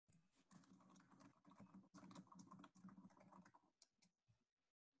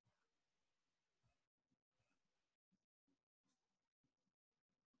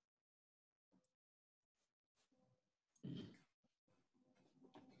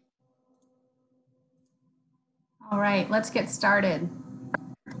All right, let's get started.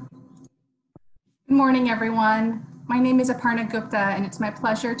 Good morning, everyone. My name is Aparna Gupta, and it's my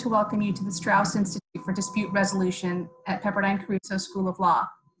pleasure to welcome you to the Straus Institute for Dispute Resolution at Pepperdine Caruso School of Law.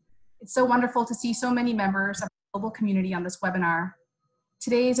 It's so wonderful to see so many members of the global community on this webinar.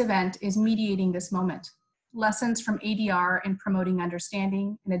 Today's event is Mediating This Moment, Lessons from ADR in Promoting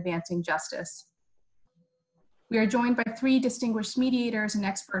Understanding and Advancing Justice. We are joined by three distinguished mediators and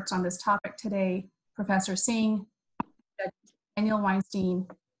experts on this topic today, Professor Singh, Judge Daniel Weinstein,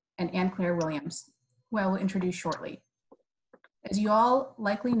 and Anne-Claire Williams, who I will introduce shortly. As you all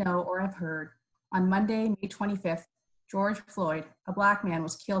likely know or have heard, on Monday, May 25th, George Floyd, a Black man,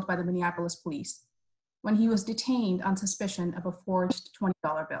 was killed by the Minneapolis police when he was detained on suspicion of a forged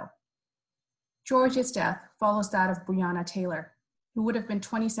 $20 bill. George's death follows that of Breonna Taylor, who would have been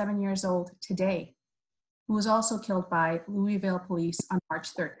 27 years old today, who was also killed by Louisville police on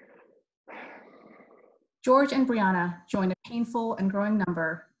March 3rd. George and Breonna join a painful and growing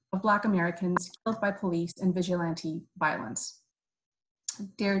number of Black Americans killed by police and vigilante violence.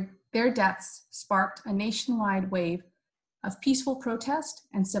 Their deaths sparked a nationwide wave of peaceful protest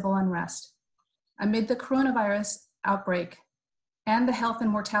and civil unrest. Amid the coronavirus outbreak and the health and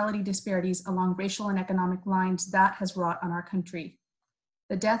mortality disparities along racial and economic lines that has wrought on our country,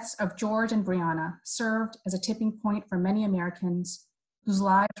 the deaths of George and Breonna served as a tipping point for many Americans whose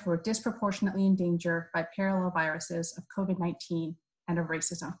lives were disproportionately in danger by parallel viruses of COVID-19 and of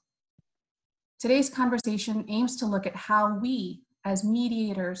racism. Today's conversation aims to look at how we, as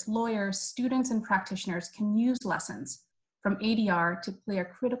mediators, lawyers, students, and practitioners, can use lessons from ADR to play a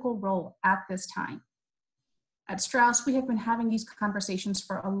critical role at this time. At Straus, we have been having these conversations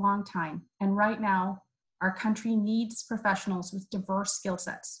for a long time, and right now, our country needs professionals with diverse skill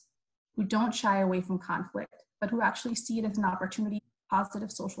sets who don't shy away from conflict, but who actually see it as an opportunity for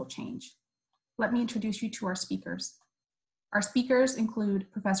positive social change. Let me introduce you to our speakers. Our speakers include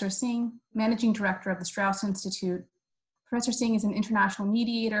Professor Singh, Managing Director of the Straus Institute. Professor Singh is an international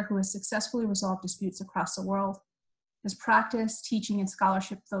mediator who has successfully resolved disputes across the world. His practice, teaching, and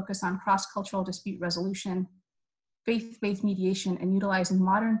scholarship focus on cross-cultural dispute resolution, faith-based mediation, and utilizing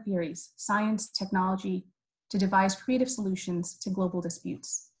modern theories, science, technology to devise creative solutions to global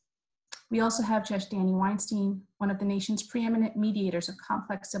disputes. We also have Judge Daniel Weinstein, one of the nation's preeminent mediators of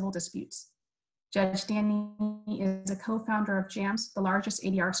complex civil disputes. Judge Danny is a co-founder of JAMS, the largest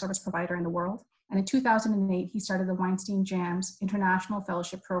ADR service provider in the world. And in 2008, he started the Weinstein JAMS International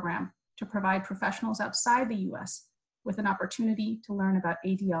Fellowship Program to provide professionals outside the US with an opportunity to learn about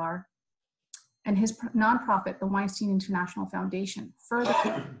ADR. And his nonprofit, the Weinstein International Foundation, further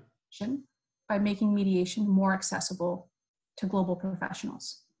mediation by making mediation more accessible to global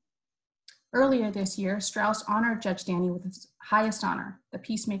professionals. Earlier this year, Straus honored Judge Danny with his highest honor, the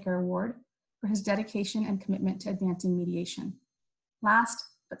Peacemaker Award, for his dedication and commitment to advancing mediation. Last,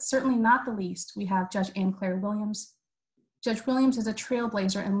 but certainly not the least, we have Judge Anne-Claire Williams. Judge Williams is a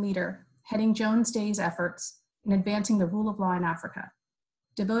trailblazer and leader, heading Jones Day's efforts in advancing the rule of law in Africa,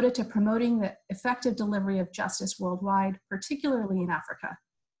 devoted to promoting the effective delivery of justice worldwide, particularly in Africa.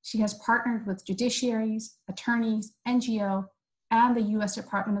 She has partnered with judiciaries, attorneys, NGO, and the US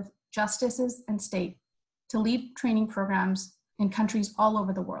Department of Justice and State to lead training programs in countries all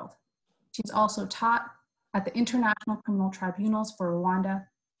over the world. She's also taught at the International Criminal Tribunals for Rwanda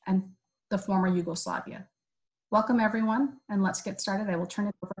and the former Yugoslavia. Welcome everyone, and let's get started. I will turn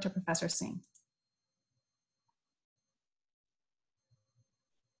it over to Professor Singh.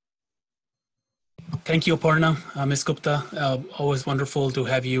 Thank you, Aparna. Ms. Gupta, always wonderful to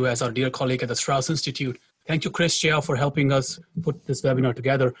have you as our dear colleague at the Straus Institute. Thank you, Chris Chia, for helping us put this webinar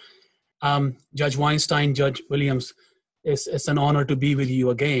together. Judge Weinstein, Judge Williams, it's an honor to be with you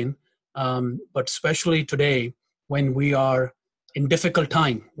again. But especially today, when we are in difficult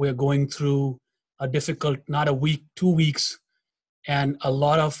time, we're going through a difficult, not a week, 2 weeks, and a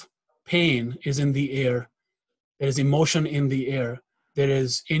lot of pain is in the air. There is emotion in the air. There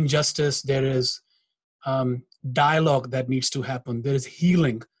is injustice. There is dialogue that needs to happen. There is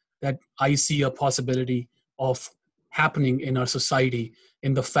healing that I see a possibility of happening in our society,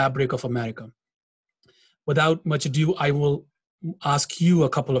 in the fabric of America. Without much ado, I will ask you a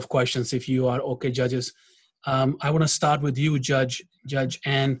couple of questions, if you are okay, judges. I want to start with you, Judge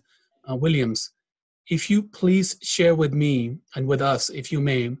Anne Williams. If you please share with me and with us, if you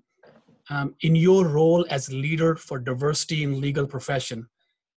may, in your role as leader for diversity in legal profession,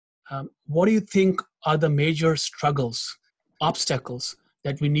 what do you think are the major struggles, obstacles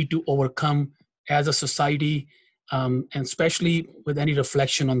that we need to overcome as a society, and especially with any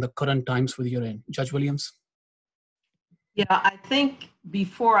reflection on the current times with you're in? Judge Williams? Yeah, I think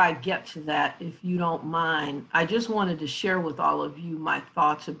before I get to that, if you don't mind, I just wanted to share with all of you my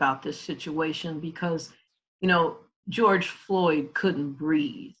thoughts about this situation because, you know, George Floyd couldn't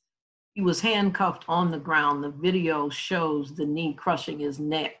breathe. He was handcuffed on the ground. The video shows the knee crushing his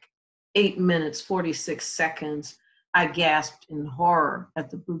neck. 8 minutes, 46 seconds. I gasped in horror at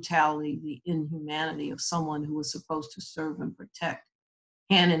the brutality, the inhumanity of someone who was supposed to serve and protect.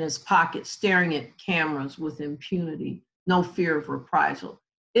 Hand in his pocket, staring at cameras with impunity, no fear of reprisal.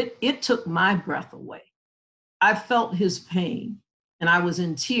 It took my breath away. I felt his pain, and I was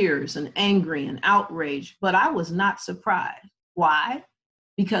in tears and angry and outraged, but I was not surprised. Why?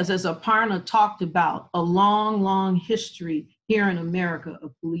 Because as Aparna talked about, a long, long history here in America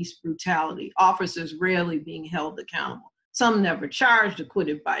of police brutality, officers rarely being held accountable, some never charged,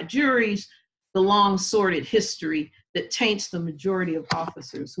 acquitted by juries, the long sordid history that taints the majority of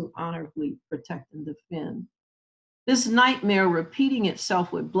officers who honorably protect and defend. This nightmare repeating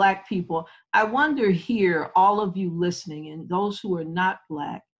itself with Black people, I wonder here, all of you listening and those who are not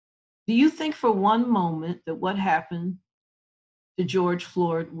Black, do you think for one moment that what happened to George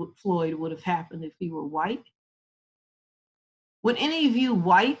Floyd would have happened if he were white? Would any of you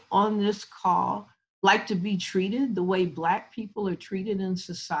white on this call like to be treated the way Black people are treated in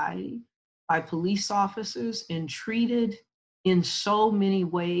society by police officers and treated in so many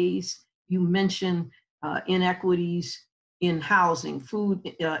ways? You mentioned inequities in housing, food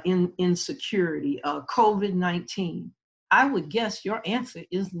insecurity, COVID-19. I would guess your answer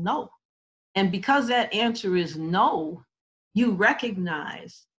is no. And because that answer is no, you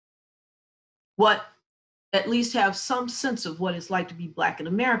recognize what, at least have some sense of what it's like to be Black in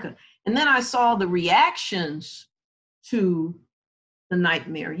America. And then I saw the reactions to the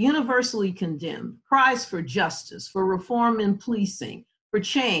nightmare, universally condemned, cries for justice, for reform in policing, for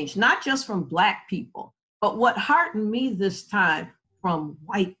change, not just from Black people, but what heartened me this time, from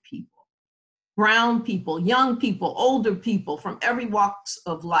white people, brown people, young people, older people from every walks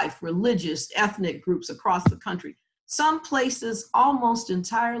of life, religious, ethnic groups across the country. Some places almost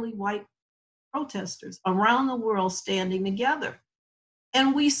entirely white protesters around the world standing together.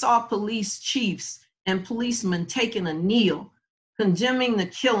 And we saw police chiefs and policemen taking a kneel, condemning the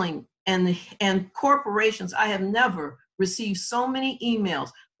killing, and corporations. I have never received so many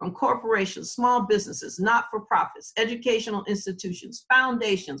emails from corporations, small businesses, not-for-profits, educational institutions,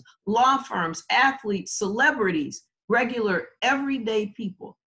 foundations, law firms, athletes, celebrities, regular, everyday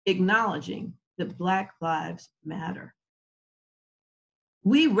people acknowledging that Black lives matter.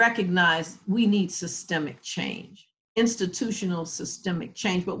 We recognize we need systemic change, institutional systemic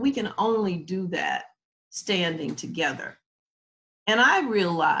change, but we can only do that standing together. And I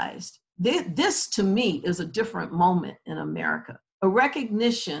realized this to me is a different moment in America, a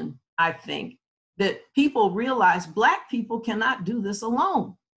recognition, I think, that people realize Black people cannot do this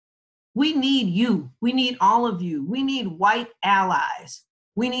alone. We need you. We need all of you. We need white allies.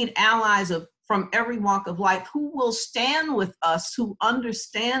 We need allies from every walk of life who will stand with us, who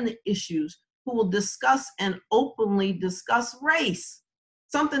understand the issues, who will discuss and openly discuss race,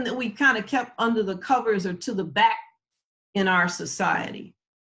 something that we kind of kept under the covers or to the back in our society.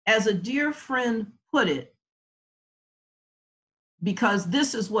 As a dear friend put it, because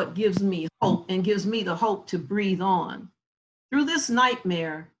this is what gives me hope and gives me the hope to breathe on. Through this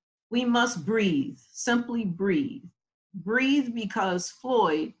nightmare, we must breathe, simply breathe. Breathe because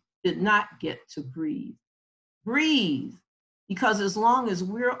Floyd did not get to breathe. Breathe because as long as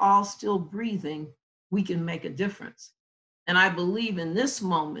we're all still breathing, we can make a difference. And I believe in this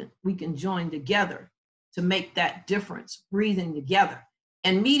moment, we can join together to make that difference, breathing together.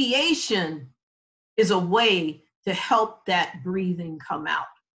 And mediation is a way to help that breathing come out.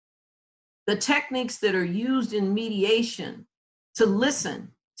 The techniques that are used in mediation to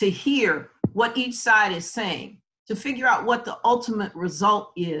listen, to hear what each side is saying, to figure out what the ultimate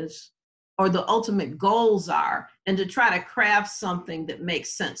result is or the ultimate goals are, and to try to craft something that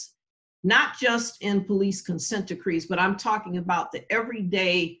makes sense. Not just in police consent decrees, but I'm talking about the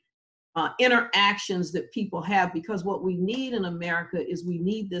everyday interactions that people have, because what we need in America is we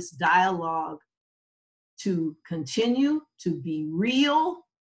need this dialogue to continue, to be real,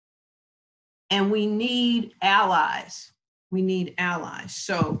 and we need allies. We need allies.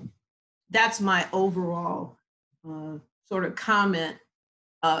 So that's my overall sort of comment.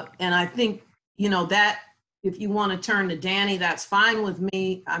 And I think, you know, that if you want to turn to Danny, that's fine with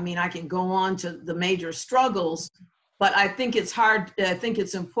me. I mean, I can go on to the major struggles, but I think it's hard. I think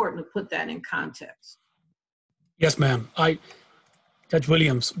it's important to put that in context. Yes, ma'am. Judge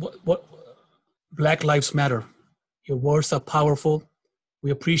Williams, what Black Lives Matter. Your words are powerful.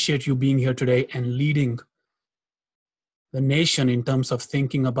 We appreciate you being here today and leading the nation in terms of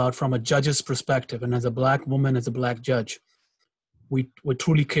thinking about from a judge's perspective. And as a Black woman, as a Black judge, we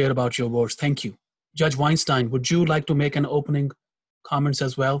truly care about your words. Thank you. Judge Weinstein, would you like to make an opening comments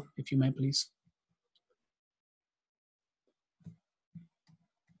as well, if you may, please?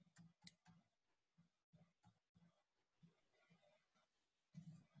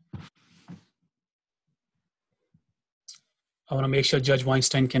 I want to make sure Judge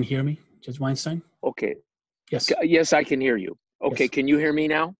Weinstein can hear me. Judge Weinstein? Okay. Yes. Yes, I can hear you. Okay, Yes. Can you hear me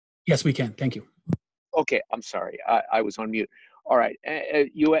now? Yes, we can. Thank you. Okay, I'm sorry. I was on mute. All right.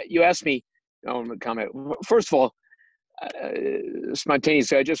 You asked me to comment. First of all,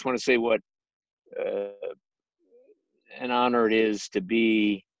 spontaneously, I just want to say what an honor it is to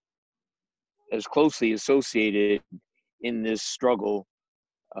be as closely associated in this struggle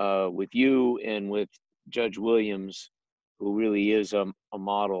with you and with Judge Williams, who really is a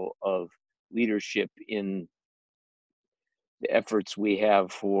model of leadership in the efforts we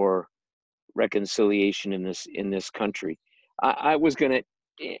have for reconciliation in this country. I was going to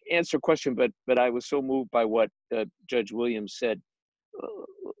answer a question, but I was so moved by what Judge Williams said.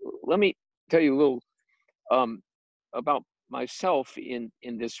 Let me tell you a little about myself in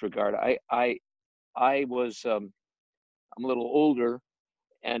this regard. I was I'm a little older,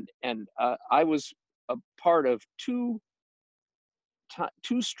 and I was a part of two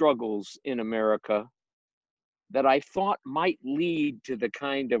struggles in America that I thought might lead to the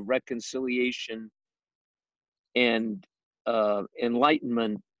kind of reconciliation and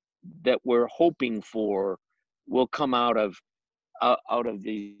enlightenment that we're hoping for will come out of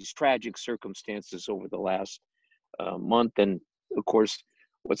these tragic circumstances over the last month, and of course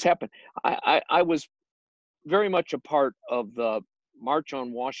what's happened. I was very much a part of the March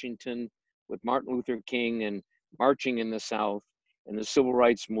on Washington with Martin Luther King and marching in the South and the Civil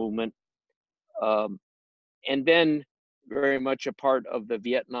Rights Movement, and then very much a part of the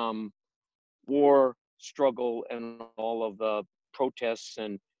Vietnam War struggle and all of the protests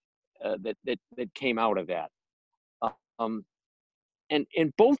and that came out of that. And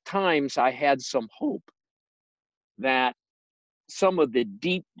in both times, I had some hope that some of the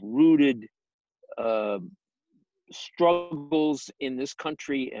deep-rooted struggles in this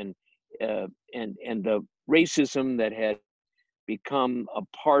country and the racism that had become a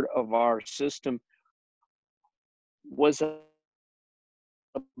part of our system was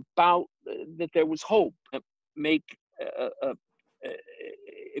about that there was hope to make a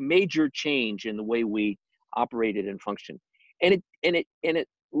major change in the way we operated and functioned, and it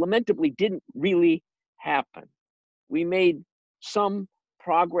lamentably didn't really happen. We made some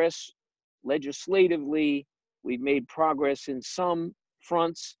progress legislatively. We made progress in some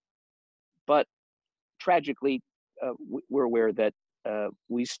fronts, but tragically, we're aware that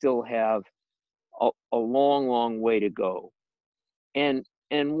we still have a long way to go. And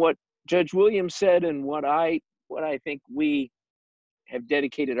what Judge Williams said, and what I think we have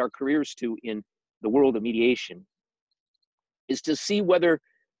dedicated our careers to in the world of mediation, is to see whether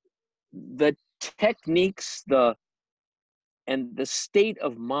the techniques, and the state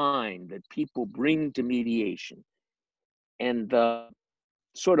of mind that people bring to mediation, and the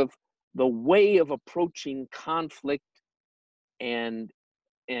sort of the way of approaching conflict and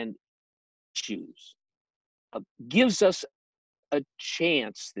issues gives us a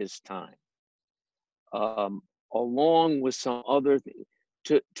chance this time, along with some other things,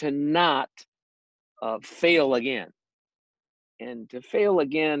 to not fail again. And to fail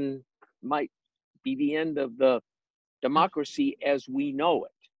again might be the end of the democracy as we know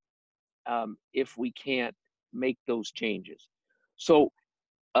it, if we can't make those changes. So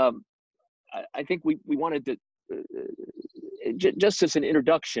I think we wanted to, just as an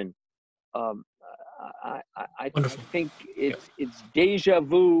introduction, I think it's deja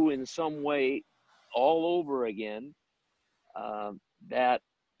vu in some way all over again, that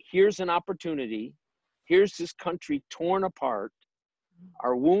here's an opportunity, here's this country torn apart,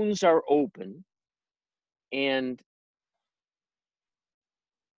 our wounds are open, and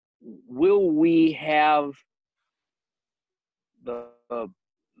will we have the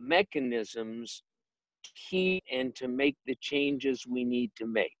mechanisms to keep and to make the changes we need to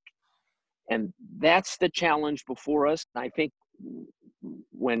make? And that's the challenge before us. I think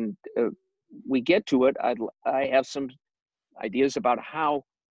when we get to it, I have some ideas about how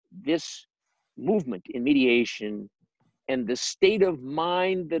this movement in mediation and the state of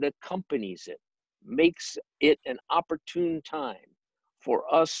mind that accompanies it makes it an opportune time for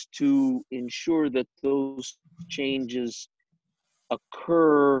us to ensure that those changes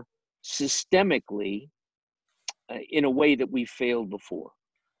occur systemically in a way that we failed before.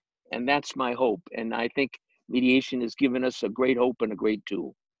 And that's my hope. And I think mediation has given us a great hope and a great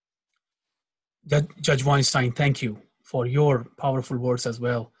tool. Judge Weinstein, thank you for your powerful words as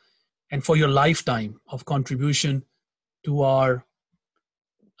well, and for your lifetime of contribution to our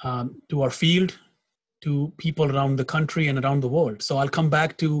field, to people around the country and around the world. So I'll come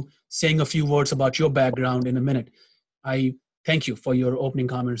back to saying a few words about your background in a minute. I thank you for your opening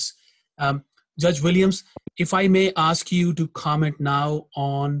comments. Judge Williams, if I may ask you to comment now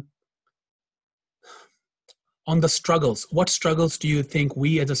on the struggles. What struggles do you think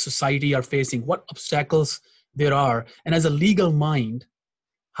we as a society are facing? What obstacles there are? And as a legal mind,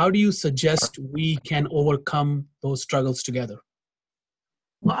 how do you suggest we can overcome those struggles together?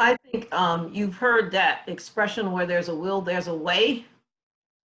 Well, I think you've heard that expression where there's a will, there's a way.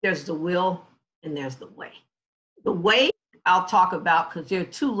 There's the will and there's the way. The way I'll talk about, because there are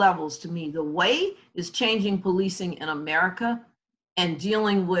two levels to me. The way is changing policing in America and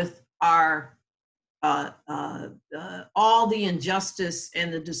dealing with our all the injustice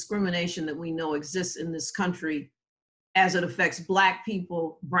and the discrimination that we know exists in this country as it affects Black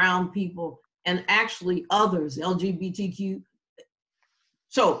people, brown people, and actually others, LGBTQ.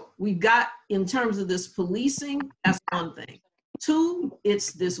 So we've got, in terms of this policing, that's one thing. Two,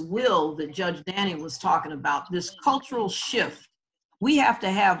 it's this will that Judge Danny was talking about, this cultural shift. We have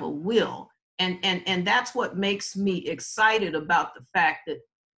to have a will. And that's what makes me excited about the fact that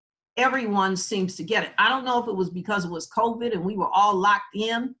everyone seems to get it. I don't know if it was because it was COVID and we were all locked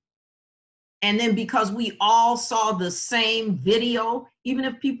in, and then because we all saw the same video, even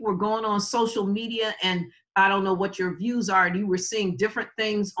if people were going on social media and I don't know what your views are, and you were seeing different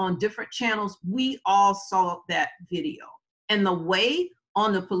things on different channels, we all saw that video. And the way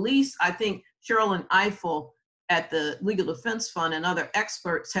on the police, I think Cheryl Eiffel at the Legal Defense Fund and other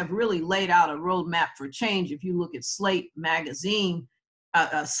experts have really laid out a roadmap for change. If you look at Slate magazine,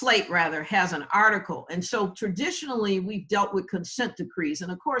 Slate rather, has an article. And so traditionally we've dealt with consent decrees.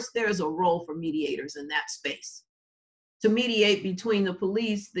 And of course there's a role for mediators in that space to mediate between the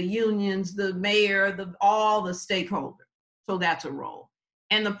police, the unions, the mayor, all the stakeholders. So that's a role.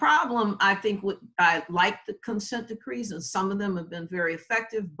 And the problem, I think, I like the consent decrees, and some of them have been very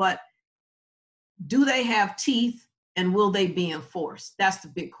effective, but do they have teeth and will they be enforced? That's the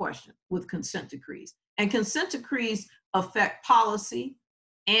big question with consent decrees. And consent decrees affect policy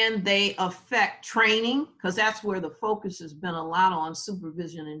and they affect training, because that's where the focus has been a lot on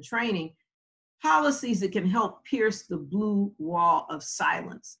supervision and training. Policies that can help pierce the blue wall of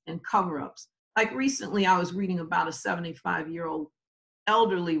silence and cover-ups. Like recently I was reading about a 75-year-old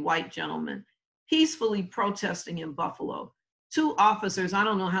elderly white gentleman peacefully protesting in Buffalo. Two officers, I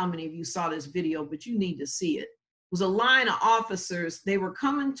don't know how many of you saw this video, but you need to see it. It was a line of officers. They were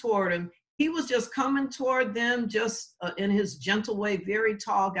coming toward him. He was just coming toward them, just in his gentle way, very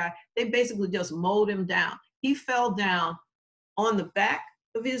tall guy. They basically just mowed him down. He fell down on the back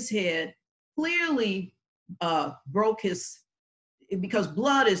of his head, clearly broke because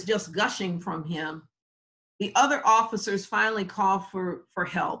blood is just gushing from him. The other officers finally called for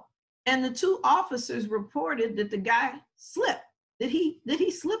help. And the two officers reported that the guy slipped, that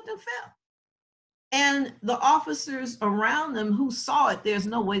he slipped and fell. And the officers around them who saw it, there's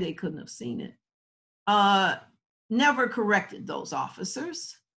no way they couldn't have seen it, never corrected those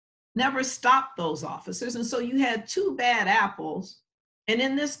officers, never stopped those officers. And so you had two bad apples. And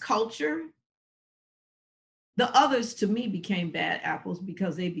in this culture, the others to me became bad apples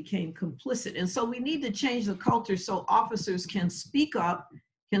because they became complicit. And so we need to change the culture so officers can speak up,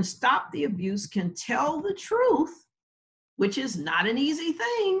 can stop the abuse, can tell the truth, which is not an easy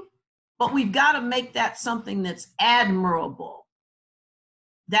thing, but we've got to make that something that's admirable.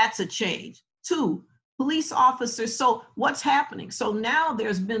 That's a change. Two, police officers. So what's happening? So now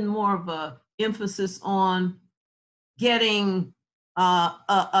there's been more of a emphasis on getting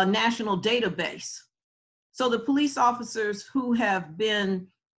a national database. So the police officers who have been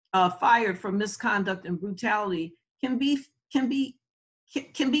fired for misconduct and brutality can be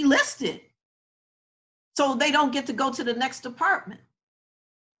listed, so they don't get to go to the next department.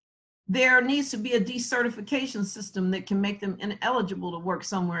 There needs to be a decertification system that can make them ineligible to work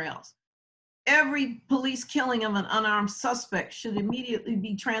somewhere else. Every police killing of an unarmed suspect should immediately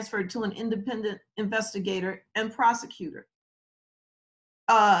be transferred to an independent investigator and prosecutor.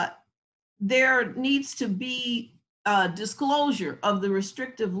 There needs to be disclosure of the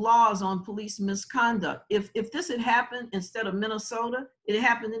restrictive laws on police misconduct. If this had happened instead of Minnesota, it had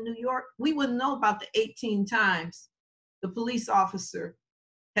happened in New York, we wouldn't know about the 18 times the police officer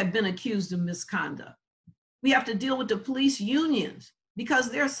had been accused of misconduct. We have to deal with the police unions, because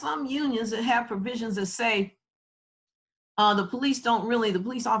there are some unions that have provisions that say the police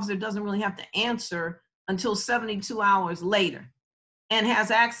officer doesn't really have to answer until 72 hours later and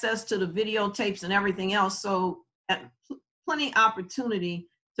has access to the videotapes and everything else. So plenty opportunity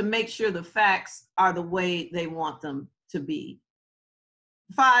to make sure the facts are the way they want them to be.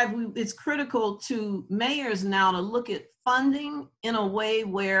 5, it's critical to mayors now to look at funding in a way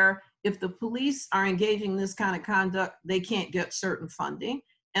where if the police are engaging in this kind of conduct, they can't get certain funding.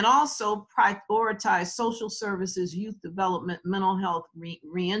 And also prioritize social services, youth development, mental health,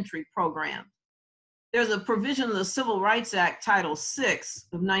 reentry programs. There's a provision of the Civil Rights Act, Title VI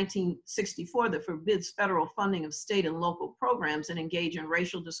of 1964, that forbids federal funding of state and local programs that engage in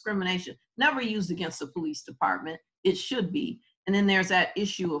racial discrimination. Never used against the police department. It should be. And then there's that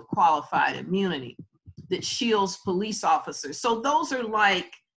issue of qualified immunity that shields police officers. So those are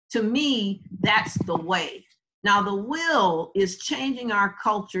like, to me, that's the way. Now the will is changing our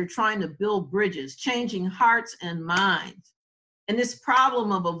culture, trying to build bridges, changing hearts and minds. And this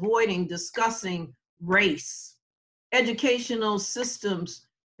problem of avoiding discussing race, educational systems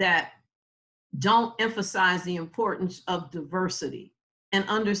that don't emphasize the importance of diversity and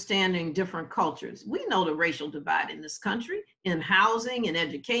understanding different cultures. We know the racial divide in this country, in housing, in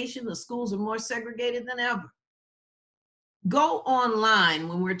education. The schools are more segregated than ever. Go online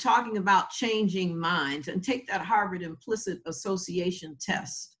when we're talking about changing minds and take that Harvard Implicit Association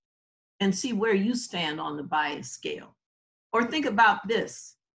test and see where you stand on the bias scale. Or think about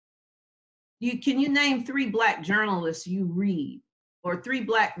this. Can you name 3 Black journalists you read or 3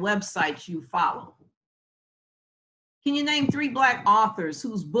 Black websites you follow? Can you name 3 Black authors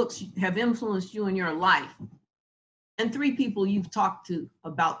whose books have influenced you in your life? And 3 people you've talked to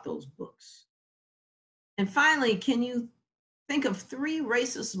about those books? And finally, can you think of 3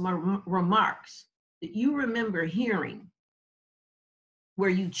 racist remarks that you remember hearing where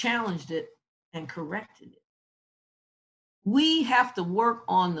you challenged it and corrected it? We have to work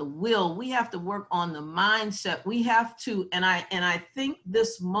on the will. We have to work on the mindset. We have to, and I think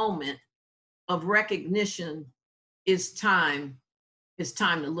this moment of recognition is time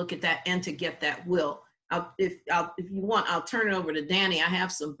to look at that and to get that will. If you want, I'll turn it over to Danny. I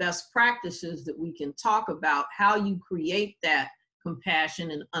have some best practices that we can talk about how you create that compassion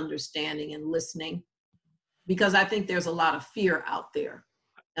and understanding and listening, because I think there's a lot of fear out there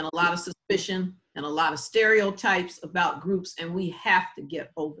and a lot of suspicion and a lot of stereotypes about groups, and we have to get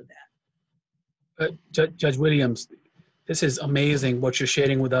over that. Judge Williams, this is amazing what you're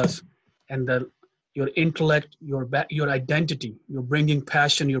sharing with us, and your intellect, your identity, you're bringing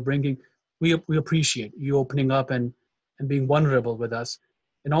passion, we appreciate you opening up and being vulnerable with us,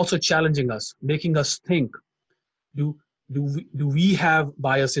 and also challenging us, making us think, do we have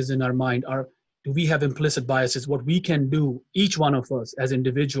biases in our mind, or do we have implicit biases? What we can do, each one of us as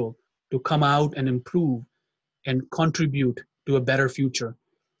individual, to come out and improve and contribute to a better future.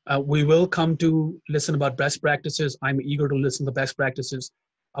 We will come to listen about best practices. I'm eager to listen to best practices.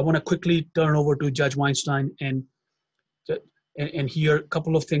 I want to quickly turn over to Judge Weinstein and hear a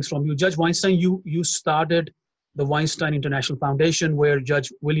couple of things from you. Judge Weinstein, you started the Weinstein International Foundation, where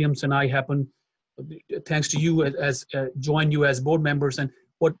Judge Williams and I happen, thanks to you, as join you as board members. And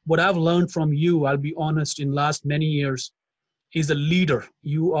what I've learned from you, I'll be honest, in last many years, is a leader.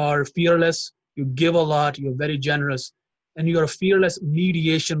 You are fearless, you give a lot, you're very generous, and you're a fearless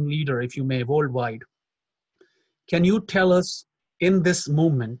mediation leader, if you may, worldwide. Can you tell us in this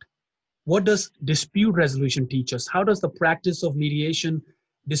moment, what does dispute resolution teach us? How does the practice of mediation,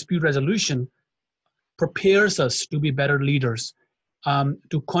 dispute resolution, prepares us to be better leaders,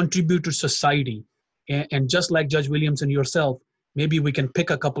 to contribute to society? And just like Judge Williams and yourself, maybe we can pick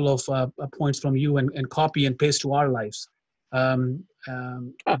a couple of points from you and copy and paste to our lives.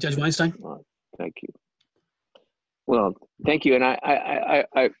 Judge Weinstein? Thank you. Well, thank you. And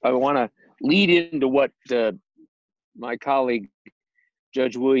I want to lead into what my colleague,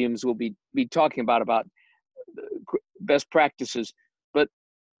 Judge Williams, will be talking about best practices. But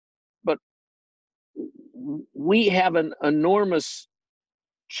we have an enormous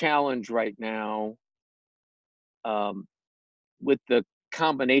challenge right now with the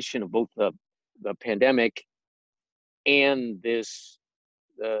combination of both the pandemic and this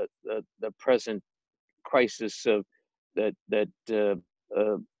the present crisis of that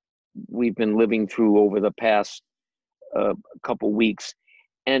we've been living through over the past couple weeks,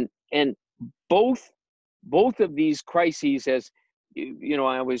 and both of these crises, as you know,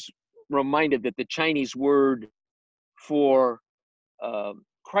 I was reminded that the Chinese word for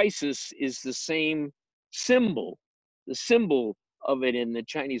crisis is the same symbol. The symbol of it in the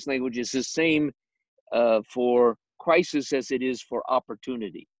Chinese language is the same for crisis as it is for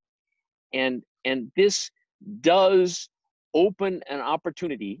opportunity. And this does open an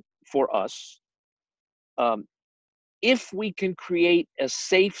opportunity for us if we can create a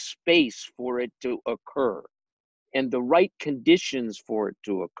safe space for it to occur and the right conditions for it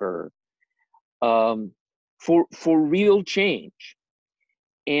to occur, for real change.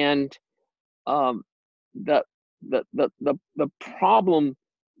 And the problem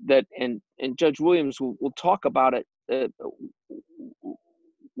that, and Judge Williams will talk about it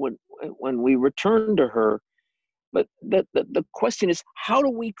when we return to her, but the question is, how do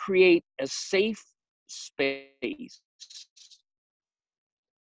we create a safe space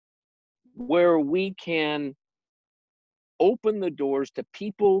where we can open the doors to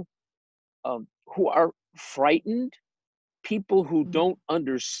people who are frightened, people who don't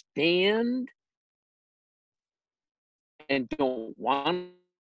understand and don't want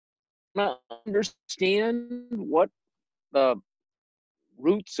to understand what the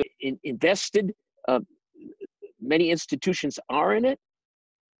roots invested many institutions are in it.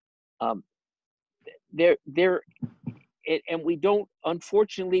 And we don't,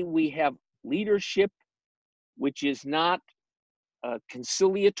 unfortunately, we have leadership which is not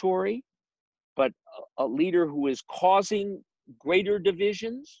conciliatory, but a leader who is causing greater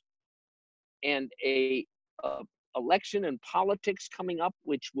divisions, and a election and politics coming up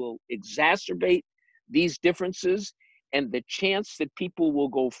which will exacerbate these differences, and the chance that people will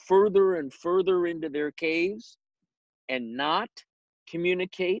go further and further into their caves and not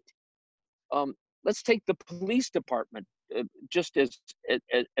communicate. Let's take the police department just as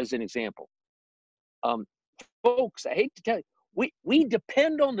an example. Folks, I hate to tell you, we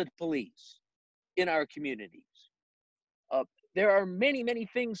depend on the police in our communities. There are many, many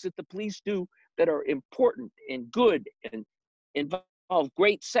things that the police do that are important and good and involve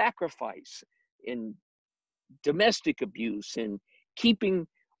great sacrifice in domestic abuse and keeping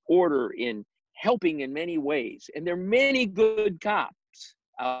order, in helping in many ways. And there are many good cops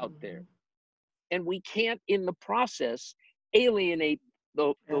out there. And we can't, in the process, alienate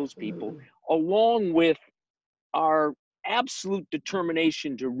those people, along with our absolute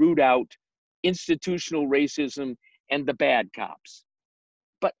determination to root out institutional racism and the bad cops.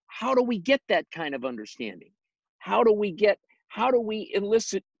 But how do we get that kind of understanding? How do we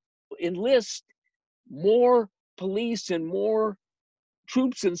enlist more police and more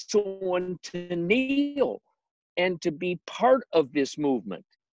troops and so on to kneel and to be part of this movement,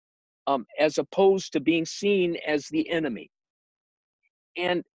 as opposed to being seen as the enemy?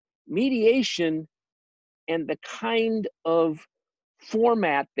 And mediation and the kind of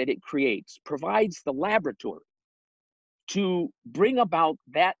format that it creates provides the laboratory to bring about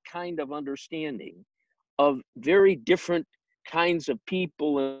that kind of understanding of very different kinds of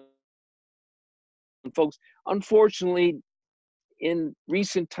people and folks. Unfortunately, in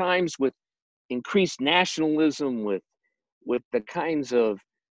recent times, with increased nationalism, with the kinds of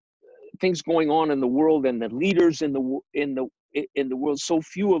things going on in the world, and the leaders in the world, so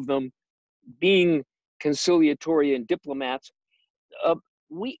few of them being conciliatory and diplomats,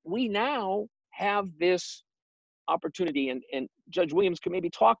 we now have this opportunity, and Judge Williams can maybe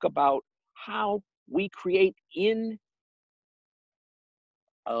talk about how we create in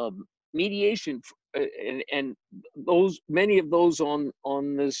mediation, and those, many of those on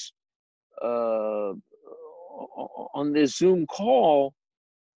this Zoom call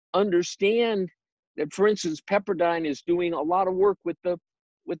understand that, for instance, Pepperdine is doing a lot of work with the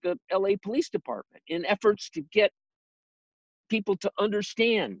LA Police Department in efforts to get people to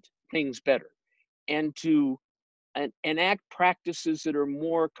understand things better and to enact practices that are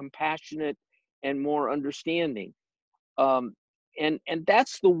more compassionate and more understanding. And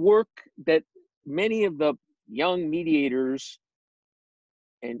that's the work that many of the young mediators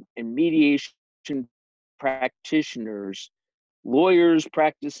and mediation practitioners, lawyers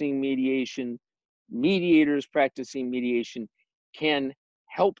practicing mediation, mediators practicing mediation, can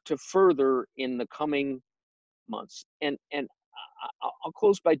help to further in the coming months. And I'll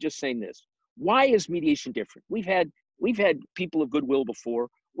close by just saying this: why is mediation different? We've had people of goodwill before.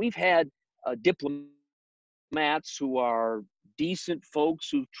 We've had diplomats who are decent folks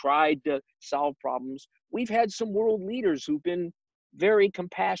who've tried to solve problems. We've had some world leaders who've been very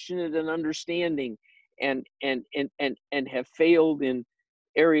compassionate and understanding, and have failed in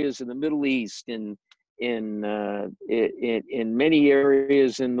areas in the Middle East and in many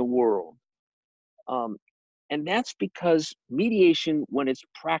areas in the world. And that's because mediation, when it's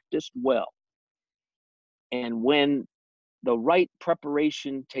practiced well, and when the right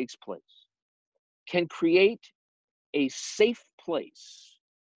preparation takes place, can create a safe place.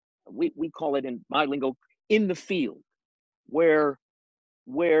 We call it, in my lingo, in the field, where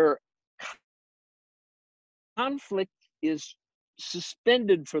conflict is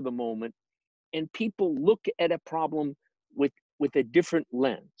suspended for the moment, and people look at a problem with a different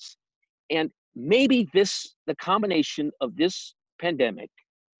lens. And maybe the combination of this pandemic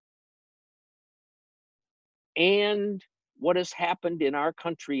and what has happened in our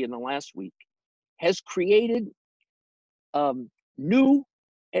country in the last week has created new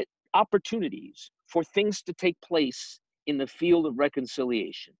opportunities for things to take place in the field of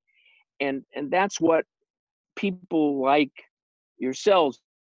reconciliation. And that's what people like yourselves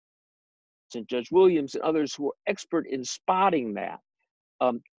and Judge Williams and others who are expert in spotting that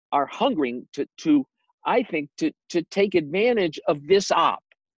are hungering to I think, to take advantage of this op.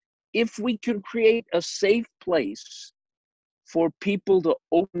 If we can create a safe place for people to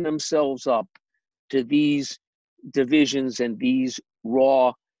open themselves up to these divisions and these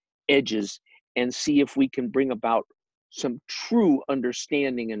raw edges and see if we can bring about some true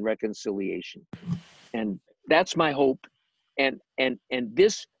understanding and reconciliation. And that's my hope. And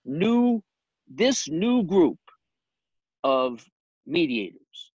this new group of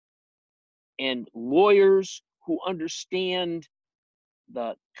mediators and lawyers who understand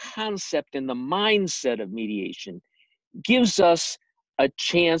the concept and the mindset of mediation gives us a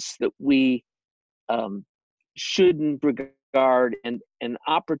chance that we shouldn't regard, and an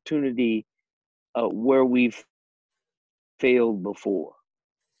opportunity where we've failed before.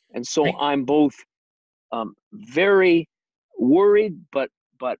 And so I'm both very worried, but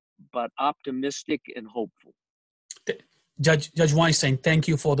optimistic and hopeful. Judge Weinstein, thank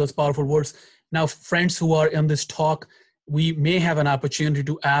you for those powerful words. Now, friends who are in this talk, we may have an opportunity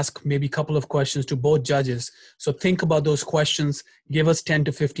to ask maybe a couple of questions to both judges. So think about those questions, give us 10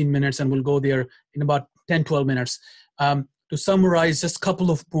 to 15 minutes, and we'll go there in about 10, 12 minutes. To summarize just a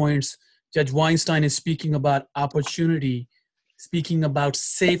couple of points, Judge Weinstein is speaking about opportunity, speaking about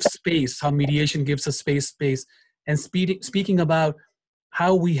safe space, how mediation gives us space, and speaking about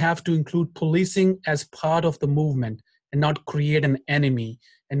how we have to include policing as part of the movement and not create an enemy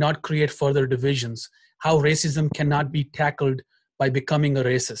and not create further divisions. How racism cannot be tackled by becoming a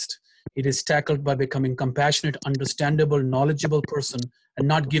racist. It is tackled by becoming compassionate, understandable, knowledgeable person and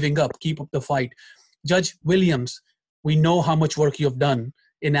not giving up, keep up the fight. Judge Williams, we know how much work you've done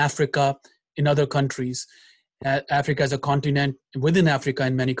in Africa, in other countries. Africa as a continent, within Africa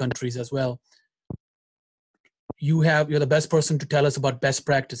in many countries as well. You're the best person to tell us about best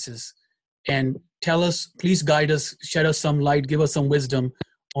practices. And tell us, please guide us, shed us some light, give us some wisdom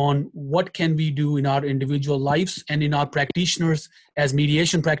on what can we do in our individual lives and in our practitioners as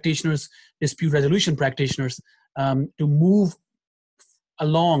mediation practitioners, dispute resolution practitioners, to move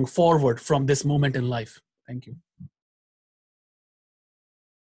along forward from this moment in life. Thank you.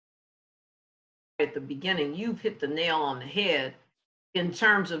 At the beginning, you've hit the nail on the head in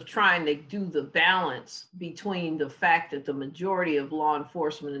terms of trying to do the balance between the fact that the majority of law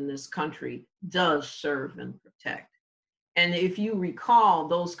enforcement in this country does serve and protect. And if you recall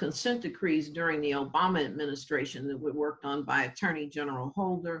those consent decrees during the Obama administration that were worked on by Attorney General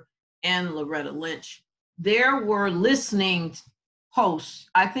Holder and Loretta Lynch, there were listening hosts.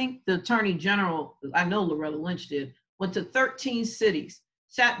 I think the Attorney General, I know Loretta Lynch did, went to 13 cities,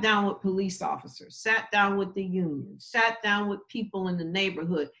 sat down with police officers, sat down with the union, sat down with people in the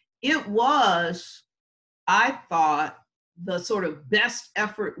neighborhood. It was, I thought, the sort of best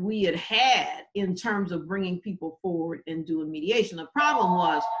effort we had had in terms of bringing people forward and doing mediation. The problem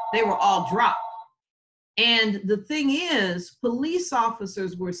was they were all dropped. And the thing is, police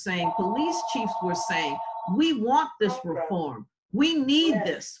officers were saying, police chiefs were saying, we want this reform. We need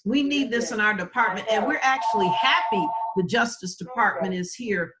this. We need this in our department. And we're actually happy the Justice Department is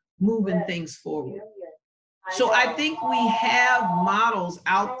here moving things forward. So I think we have models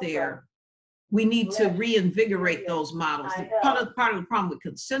out there. We need to reinvigorate those models. Part of the problem with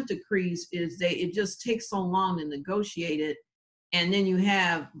consent decrees is it just takes so long to negotiate it. And then you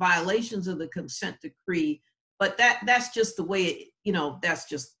have violations of the consent decree, but that's just the way that's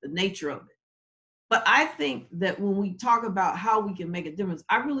just the nature of it. But I think that when we talk about how we can make a difference,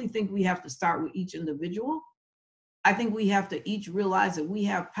 I really think we have to start with each individual. I think we have to each realize that we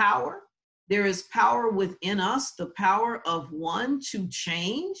have power. There is power within us, the power of one to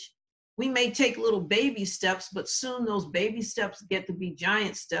change. We may take little baby steps, but soon those baby steps get to be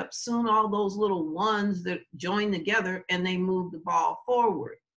giant steps. Soon all those little ones that join together and they move the ball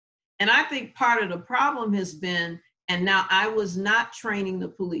forward. And I think part of the problem has been, and now I was not training the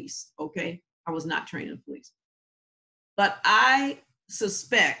police, okay? I was not training the police. But I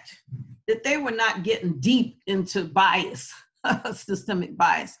suspect that they were not getting deep into bias, systemic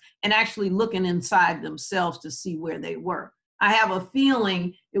bias, and actually looking inside themselves to see where they were. I have a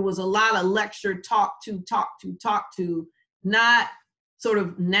feeling it was a lot of lecture, talk to, not sort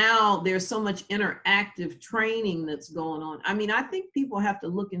of now there's so much interactive training that's going on. I mean, I think people have to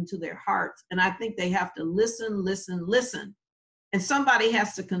look into their hearts, and I think they have to listen, listen, listen. And somebody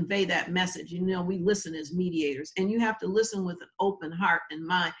has to convey that message. You know, we listen as mediators, and you have to listen with an open heart and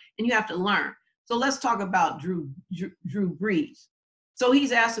mind, and you have to learn. So let's talk about Drew Brees. So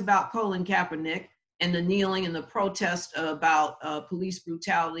he's asked about Colin Kaepernick and the kneeling and the protest about police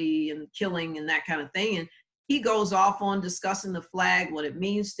brutality and killing and that kind of thing. And he goes off on discussing the flag, what it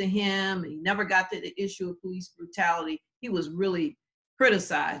means to him. He never got to the issue of police brutality. He was really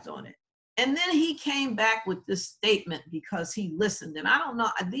criticized on it. And then he came back with this statement because he listened. And I don't know,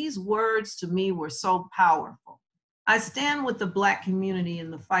 these words to me were so powerful. I stand with the Black community in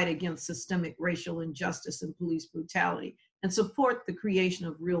the fight against systemic racial injustice and police brutality, and support the creation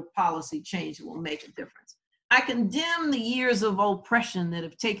of real policy change that will make a difference. I condemn the years of oppression that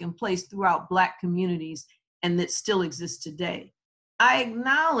have taken place throughout Black communities and that still exist today. I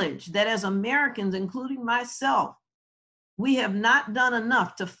acknowledge that as Americans, including myself, we have not done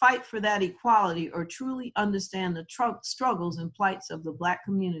enough to fight for that equality or truly understand the struggles and plights of the Black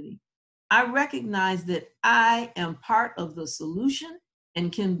community. I recognize that I am part of the solution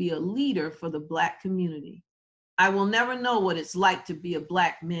and can be a leader for the Black community. I will never know what it's like to be a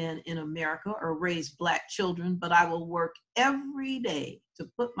Black man in America or raise Black children, but I will work every day to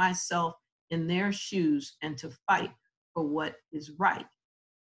put myself in their shoes and to fight for what is right.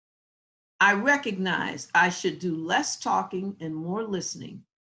 I recognize I should do less talking and more listening.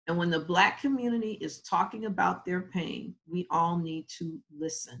 And when the Black community is talking about their pain, we all need to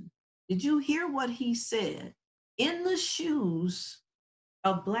listen. Did you hear what he said? In the shoes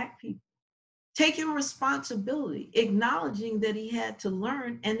of Black people, taking responsibility, acknowledging that he had to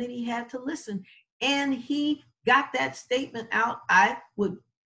learn and that he had to listen. And he got that statement out. I would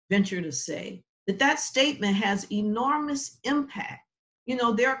venture to say that that statement has enormous impact. You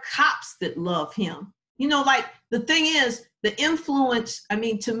know, there are cops that love him. You know, like the thing is, the influence, I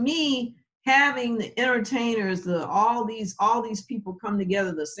mean, to me, having the entertainers, all these people come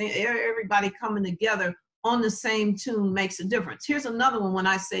together, everybody coming together on the same tune makes a difference. Here's another one when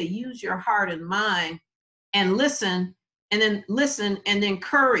I say use your heart and mind and listen and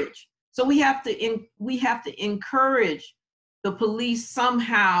encourage. So we have to encourage the police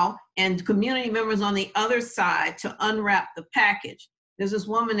somehow and community members on the other side to unwrap the package. There's this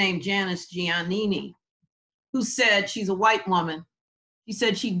woman named Janice Giannini who said, she's a white woman, she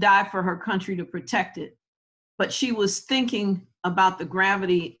said she'd die for her country to protect it. But she was thinking about the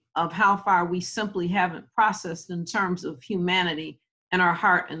gravity of how far we simply haven't processed in terms of humanity, and our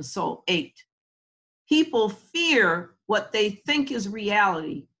heart and soul ached. People fear what they think is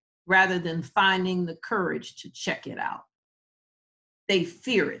reality rather than finding the courage to check it out. They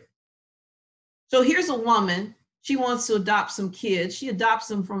fear it. So here's a woman, she wants to adopt some kids. She adopts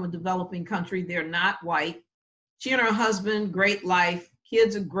them from a developing country. They're not white. She and her husband, great life.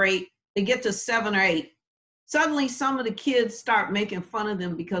 Kids are great. They get to 7 or 8. Suddenly, some of the kids start making fun of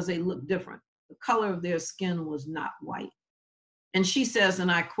them because they look different. The color of their skin was not white. And she says,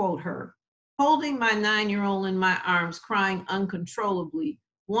 and I quote her, holding my 9-year-old in my arms, crying uncontrollably,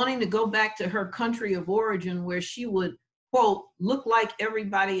 wanting to go back to her country of origin where she would, quote, look like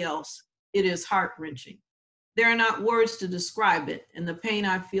everybody else. It is heart-wrenching. There are not words to describe it, and the pain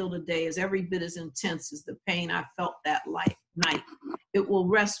I feel today is every bit as intense as the pain I felt that night. It will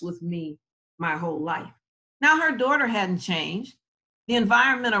rest with me my whole life. Now, her daughter hadn't changed. The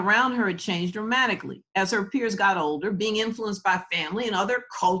environment around her had changed dramatically. As her peers got older, being influenced by family and other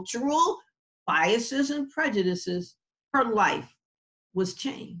cultural biases and prejudices, her life was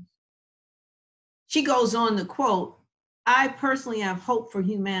changed. She goes on to quote, I personally have hope for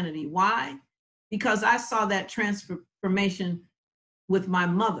humanity. Why? Because I saw that transformation with my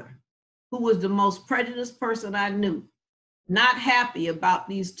mother, who was the most prejudiced person I knew, not happy about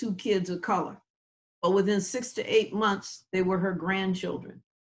these 2 kids of color. But within 6 to 8 months, they were her grandchildren.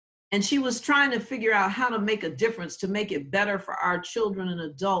 And she was trying to figure out how to make a difference, to make it better for our children and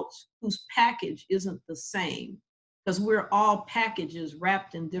adults whose package isn't the same, because we're all packages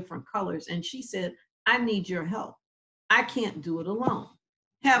wrapped in different colors. And she said, I need your help. I can't do it alone.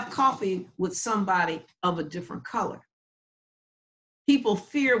 Have coffee with somebody of a different color. People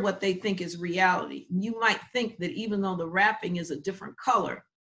fear what they think is reality. You might think that even though the wrapping is a different color,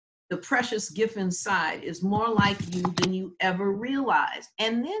 the precious gift inside is more like you than you ever realized.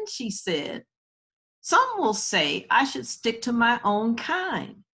 And then she said, some will say I should stick to my own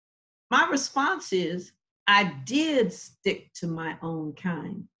kind. My response is, I did stick to my own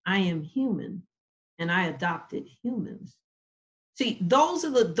kind. I am human, and I adopted humans. See, those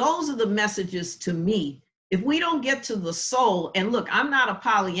are the messages to me If we don't get to the soul, and look, I'm not a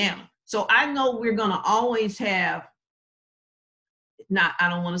Pollyanna, so I know we're going to always have, I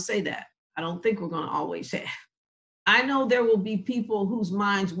don't want to say that. I don't think we're going to always have. I know there will be people whose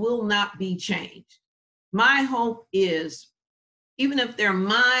minds will not be changed. My hope is, even if their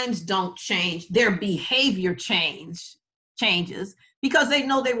minds don't change, their behavior changes, because they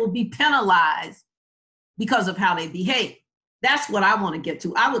know they will be penalized because of how they behave. That's what I want to get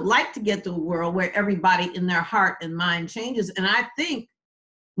to. I would like to get to a world where everybody in their heart and mind changes. And I think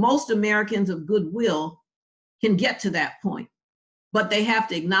most Americans of goodwill can get to that point. But they have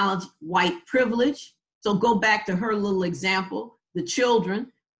to acknowledge white privilege. So go back to her little example, the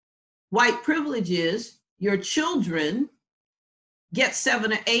children. White privilege is your children get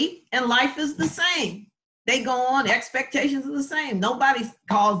 7 or 8 and life is the same. They go on, expectations are the same. Nobody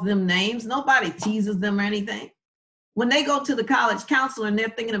calls them names. Nobody teases them or anything. When they go to the college counselor and they're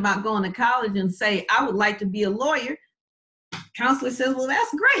thinking about going to college and say, I would like to be a lawyer, counselor says, well,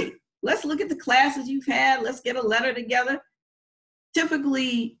 that's great. Let's look at the classes you've had. Let's get a letter together.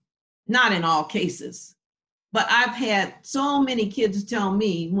 Typically, not in all cases, but I've had so many kids tell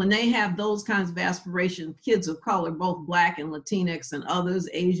me when they have those kinds of aspirations, kids of color, both Black and Latinx and others,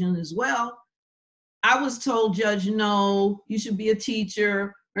 Asian as well. I was told, Judge, no, you should be a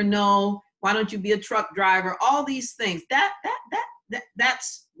teacher, or no, why don't you be a truck driver? All these things.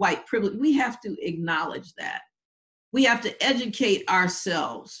 That's white privilege. We have to acknowledge that. We have to educate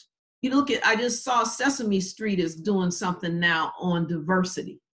ourselves. You look at, I just saw Sesame Street is doing something now on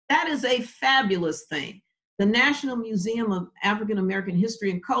diversity. That is a fabulous thing. The National Museum of African American History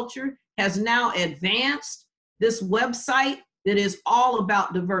and Culture has now advanced this website that is all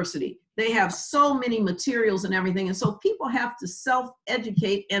about diversity. They have so many materials and everything. And so people have to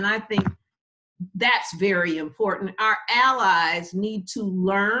self-educate. And I think that's very important. Our allies need to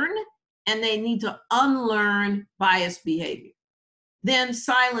learn, and they need to unlearn biased behavior. Then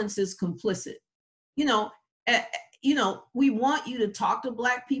silence is complicit. We want you to talk to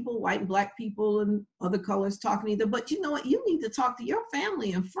Black people, white and Black people and other colors talking to either, but you know what? You need to talk to your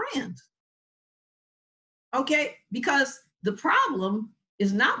family and friends. Okay? Because the problem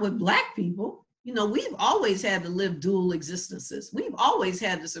is not with Black people. We've always had to live dual existences. We've always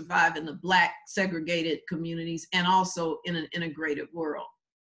had to survive in the Black segregated communities and also in an integrated world.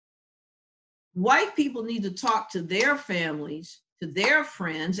 White people need to talk to their families, to their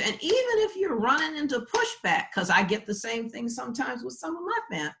friends, and even if you're running into pushback, because I get the same thing sometimes with some of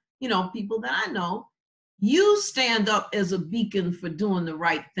my people that I know, you stand up as a beacon for doing the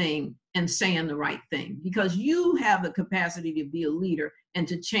right thing and saying the right thing, because you have the capacity to be a leader and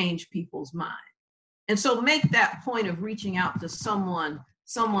to change people's minds. And so make that point of reaching out to someone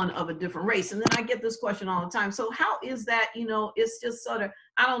of a different race. And then I get this question all the time. So how is that, it's just sort of,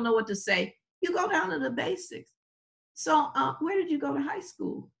 I don't know what to say. You go down to the basics. So where did you go to high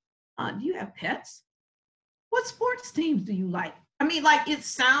school? Do you have pets? What sports teams do you like? I mean, it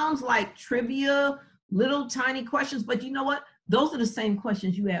sounds like trivia, little tiny questions, but you know what? Those are the same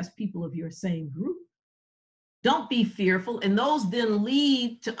questions you ask people of your same group. Don't be fearful. And those then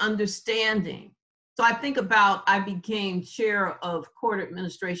lead to understanding. So I became chair of court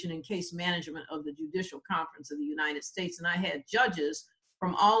administration and case management of the Judicial Conference of the United States. And I had judges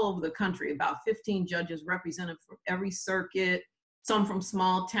from all over the country, about 15 judges represented from every circuit, some from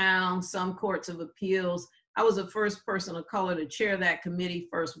small towns, some courts of appeals. I was the first person of color to chair that committee,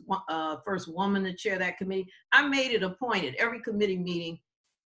 first woman to chair that committee. I made it a point at every committee meeting,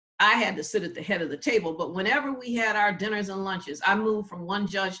 I had to sit at the head of the table, but whenever we had our dinners and lunches, I moved from one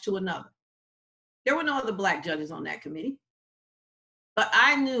judge to another. There were no other Black judges on that committee, but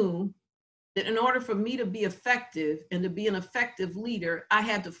I knew that in order for me to be effective and to be an effective leader, I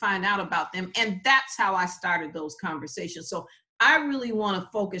had to find out about them. And that's how I started those conversations. So I really want to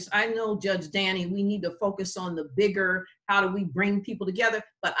focus. I know, Judge Danny, we need to focus on the bigger, how do we bring people together?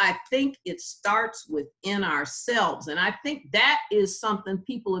 But I think it starts within ourselves. And I think that is something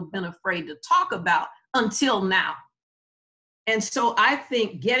people have been afraid to talk about until now. And so I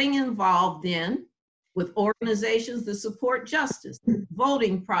think getting involved with organizations that support justice,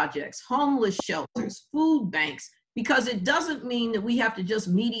 voting projects, homeless shelters, food banks, because it doesn't mean that we have to just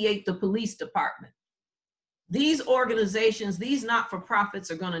mediate the police department. These organizations, these not-for-profits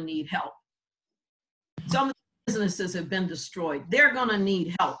are going to need help. Some of the businesses have been destroyed. They're going to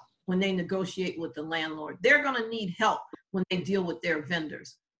need help when they negotiate with the landlord. They're going to need help when they deal with their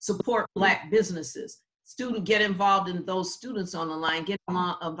vendors. Support Black businesses. Get involved in those students on the line, get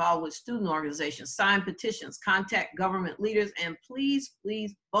involved with student organizations, sign petitions, contact government leaders, and please,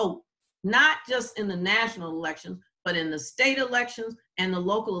 please vote, not just in the national elections, but in the state elections and the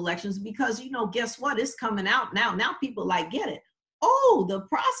local elections, because, guess what? It's coming out now. Now people get it. Oh, the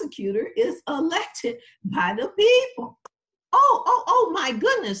prosecutor is elected by the people. Oh my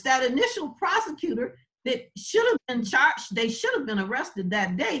goodness, that initial prosecutor that should have been charged, they should have been arrested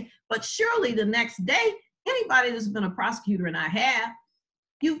that day, but surely the next day, anybody that's been a prosecutor, and I have,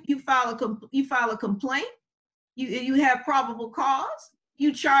 you file a complaint, you have probable cause,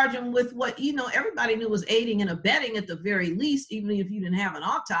 you charge them with what, everybody knew was aiding and abetting at the very least, even if you didn't have an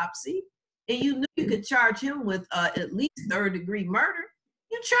autopsy, and you knew you could charge him with at least third-degree murder,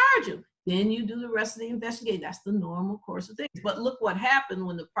 you charge him. Then you do the rest of the investigation. That's the normal course of things. But look what happened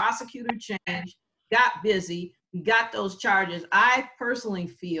when the prosecutor changed, got busy, we got those charges. I personally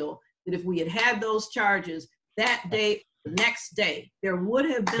feel that if we had had those charges that day, the next day, there would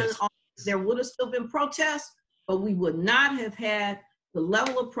have still been protests, but we would not have had the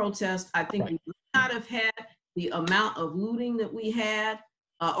level of protest. I think we would not have had the amount of looting that we had.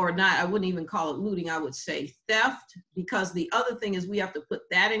 Or not, I wouldn't even call it looting, I would say theft, because the other thing is we have to put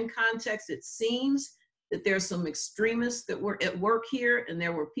that in context. It seems that there's some extremists that were at work here, and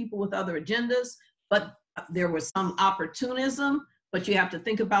there were people with other agendas, but there was some opportunism. But you have to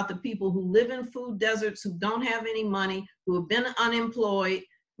think about the people who live in food deserts, who don't have any money, who have been unemployed,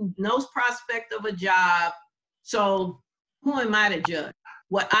 who knows prospect of a job. So who am I to judge?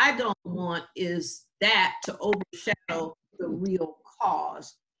 What I don't want is that to overshadow the real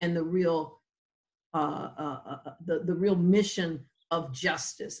cause and the real the real mission of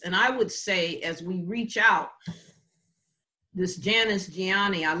justice. And I would say, as we reach out, this Janice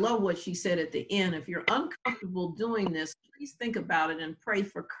Gianni, I love what she said at the end. If you're uncomfortable doing this, please think about it and pray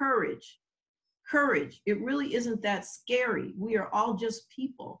for courage. Courage. It really isn't that scary. We are all just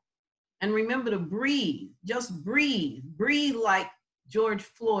people. And remember to breathe. Just breathe. Breathe like George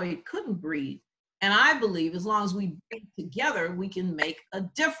Floyd couldn't breathe. And I believe as long as we breathe together, we can make a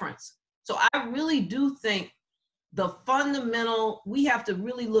difference. So I really do think the fundamental, we have to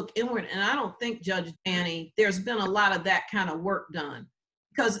really look inward. And I don't think, Judge Danny, there's been a lot of that kind of work done.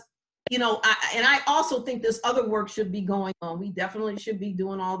 Because, I also think this other work should be going on. We definitely should be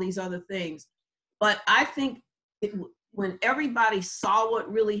doing all these other things. But I think when everybody saw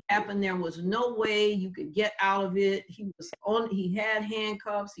what really happened, there was no way you could get out of it. He had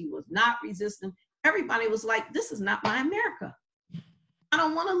handcuffs. He was not resistant. Everybody was like, this is not my America. I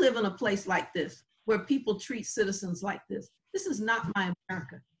don't want to live in a place like this where people treat citizens like this. This is not my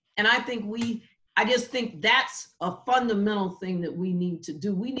America. And I just think that's a fundamental thing that we need to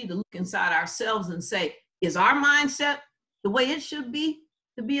do. We need to look inside ourselves and say, is our mindset the way it should be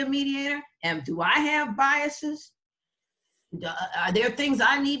to be a mediator? And do I have biases? Are there things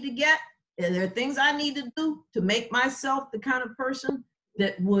I need to get? Are there things I need to do to make myself the kind of person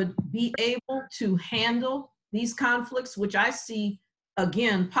that would be able to handle these conflicts, which I see,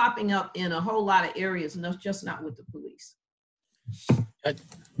 again, popping up in a whole lot of areas, and that's just not with the police.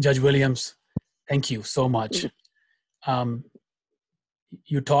 Judge Williams, thank you so much.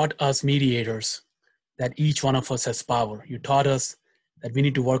 You taught us mediators that each one of us has power. You taught us that we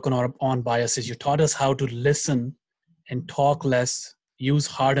need to work on our own biases. You taught us how to listen and talk less, use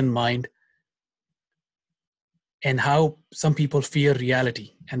heart and mind, and how some people fear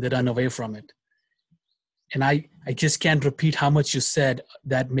reality and they run away from it. And I just can't repeat how much you said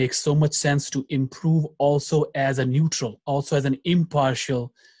that makes so much sense to improve also as a neutral, also as an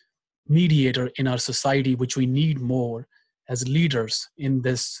impartial mediator in our society, which we need more as leaders in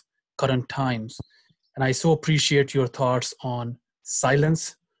this current times. And I so appreciate your thoughts on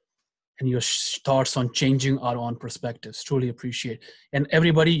silence and your thoughts on changing our own perspectives. Truly appreciate. And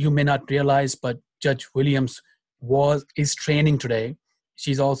everybody, you may not realize, but Judge Williams is training today.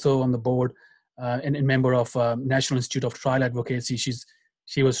 She's also on the board and a member of National Institute of Trial Advocacy.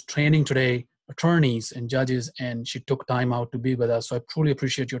 She was training today attorneys and judges, and she took time out to be with us. So I truly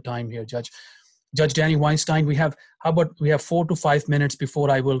appreciate your time here, Judge. Judge Danny Weinstein, we have 4 to 5 minutes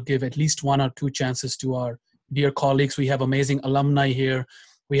before I will give at least 1 or 2 chances to our dear colleagues. We have amazing alumni here.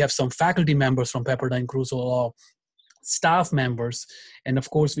 We have some faculty members from Pepperdine Crusoe Law, staff members, and of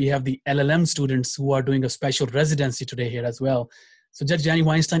course we have the LLM students who are doing a special residency today here as well. So Judge Danny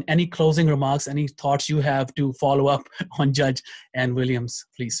Weinstein, any closing remarks, any thoughts you have to follow up on Judge Ann Williams,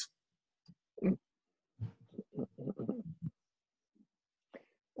 please?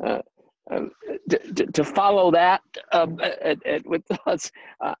 To follow that with us,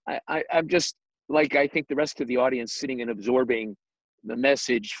 I'm just like, I think the rest of the audience sitting and absorbing the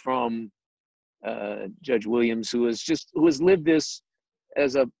message from Judge Williams, who has lived this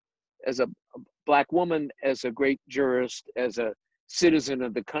as a Black woman, as a great jurist, as a citizen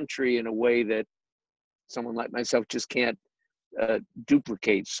of the country in a way that someone like myself just can't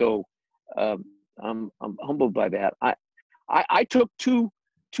duplicate. So I'm humbled by that. I took two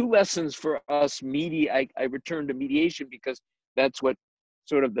lessons for us. I returned to mediation because that's what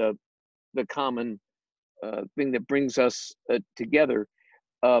sort of the common thing that brings us together.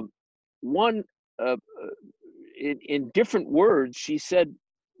 One, in different words, she said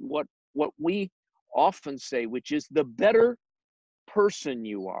what we often say, which is the better person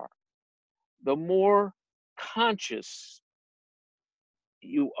you are, the more conscious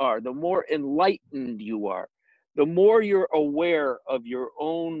you are, the more enlightened you are, the more you're aware of your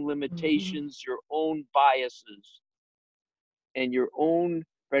own limitations, your own biases, and your own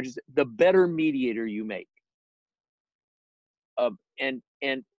prejudice, the better mediator you make.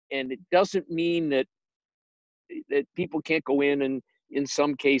 And it doesn't mean that people can't go in and in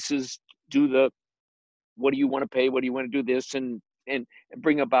some cases do the, what do you want to pay? What do you want to do this? And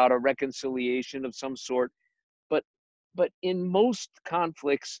bring about a reconciliation of some sort. But in most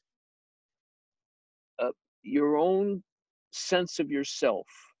conflicts, your own sense of yourself,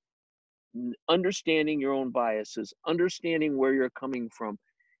 understanding your own biases, understanding where you're coming from,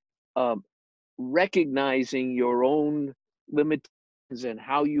 recognizing your own limitations and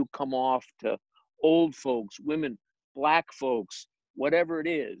how you come off to old folks, women, Black folks, whatever it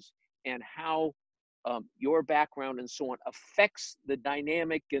is, and how your background and so on affects the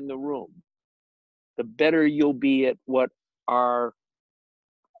dynamic in the room, the better you'll be at what our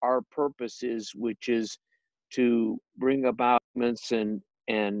purpose is, which is to bring about and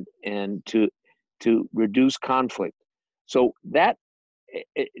to reduce conflict. So that,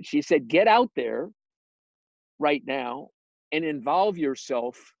 she said, get out there right now and involve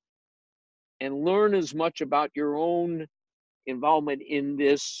yourself and learn as much about your own involvement in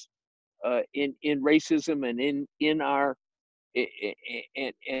this, in racism and in our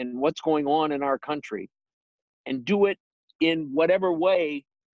and what's going on in our country, and do it in whatever way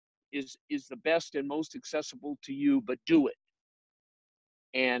is the best and most accessible to you, but do it.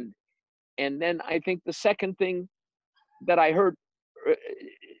 And then I think the second thing that I heard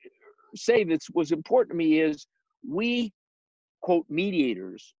say that was important to me is, we, quote,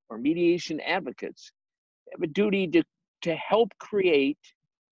 mediators or mediation advocates have a duty to help create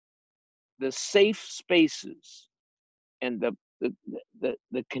the safe spaces and the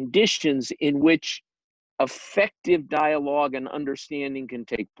conditions in which effective dialogue and understanding can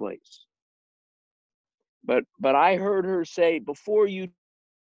take place. But I heard her say, before you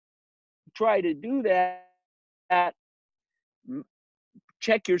try to do that,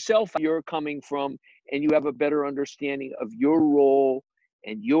 check yourself where you're coming from, and you have a better understanding of your role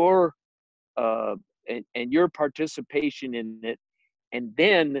and your and your participation in it, and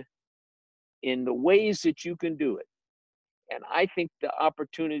then in the ways that you can do it. And I think the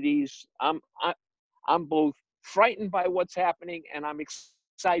opportunities, I'm both frightened by what's happening and I'm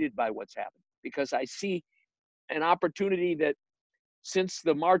excited by what's happening, because I see an opportunity that since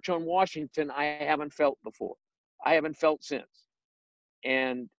the March on Washington, I haven't felt before. I haven't felt since.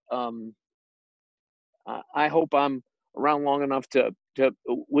 And I hope I'm around long enough to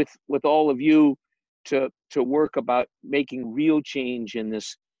with all of you to work about making real change in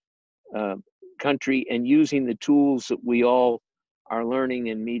this country, and using the tools that we all are learning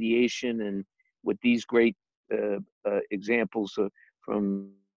in mediation, and with these great examples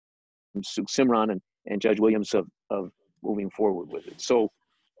from Sukhsimran and Judge Williams of moving forward with it. So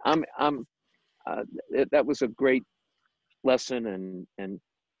that was a great lesson, and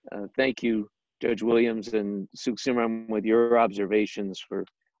thank you, Judge Williams and Sukhsimran, with your observations, for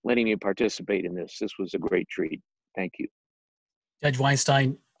letting me participate in this. This was a great treat. Thank you. Judge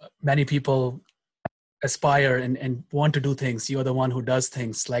Weinstein, many people aspire and want to do things. You're the one who does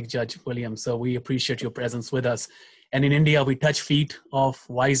things, like Judge Williams. So we appreciate your presence with us. And in India, we touch feet of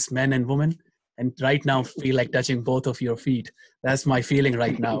wise men and women. And right now, feel like touching both of your feet. That's my feeling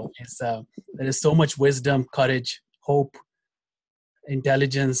right now. There is so much wisdom, courage, hope,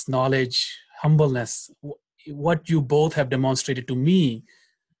 intelligence, knowledge, humbleness. What you both have demonstrated to me,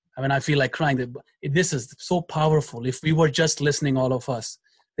 I mean, I feel like crying. This is so powerful. If we were just listening, all of us,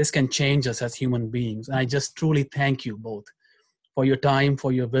 this can change us as human beings. And I just truly thank you both for your time,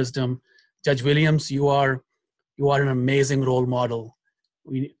 for your wisdom. Judge Williams, you are an amazing role model.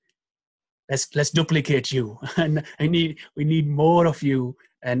 Let's duplicate you. And we need more of you.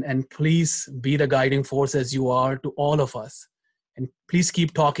 And please be the guiding force as you are to all of us. And please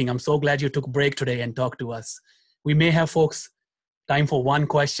keep talking. I'm so glad you took a break today and talked to us. We may have, folks, time for one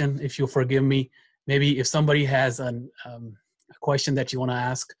question, if you forgive me. Maybe if somebody has a question that you want to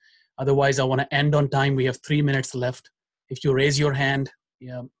ask. Otherwise, I want to end on time. We have 3 minutes left. If you raise your hand,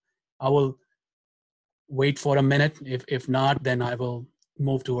 I will wait for a minute. If not, then I will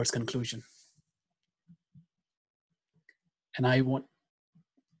move towards conclusion. And I want...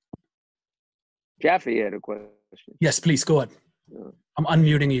 Jaffe had a question. Yes, please, go ahead. I'm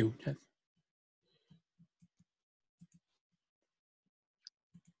unmuting you.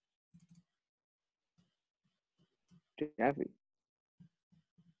 Jaffe.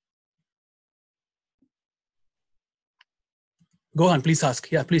 Go on, please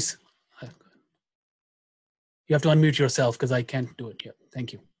ask. Yeah, please. You have to unmute yourself because I can't do it yet.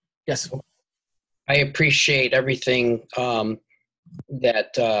 Thank you. Yes. I appreciate everything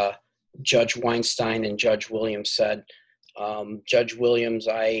that Judge Weinstein and Judge Williams said. Judge Williams,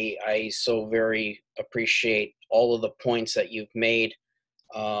 I so very appreciate all of the points that you've made.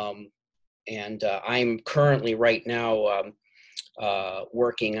 And I'm currently right now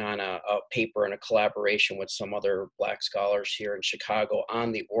working on a paper and a collaboration with some other Black scholars here in Chicago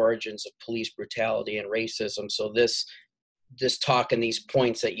on the origins of police brutality and racism. So this talk and these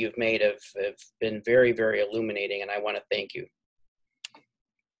points that you've made have been very, very illuminating, and I want to thank you.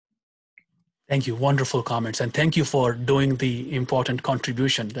 Thank you. Wonderful comments. And thank you for doing the important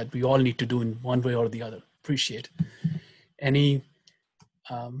contribution that we all need to do in one way or the other. Appreciate it. Any...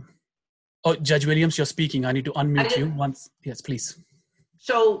 oh, Judge Williams, you're speaking. I need to unmute you once. Yes, please.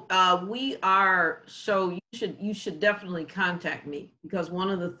 So so you should definitely contact me, because one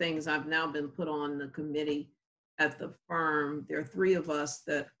of the things I've now been put on the committee at the firm, there are 3 of us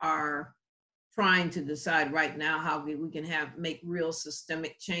that are trying to decide right now how we can make real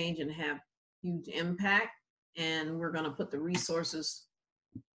systemic change and have huge impact. And we're going to put the resources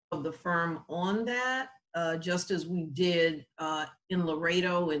of the firm on that. Just as we did in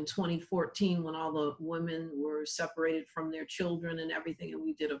Laredo in 2014 when all the women were separated from their children and everything, and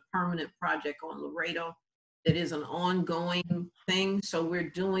we did a permanent project on Laredo. It is an ongoing thing. So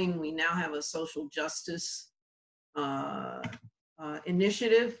we now have a social justice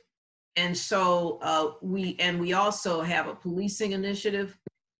initiative. And so we also have a policing initiative.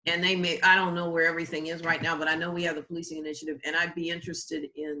 And I don't know where everything is right now, but I know we have the policing initiative, and I'd be interested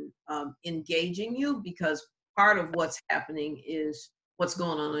in engaging you, because part of what's happening is what's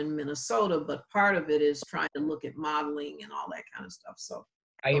going on in Minnesota, but part of it is trying to look at modeling and all that kind of stuff. So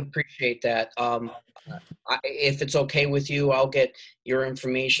I appreciate that. If it's okay with you, I'll get your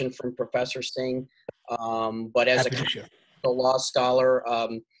information from Professor Singh. But as a law scholar,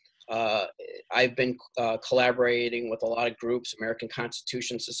 I've been collaborating with a lot of groups, American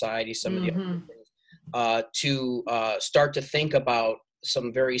Constitution Society, some of the other things, to start to think about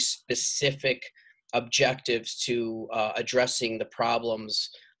some very specific objectives to addressing the problems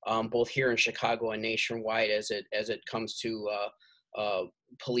both here in Chicago and nationwide as it comes to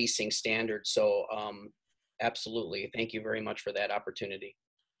policing standards. So absolutely, thank you very much for that opportunity.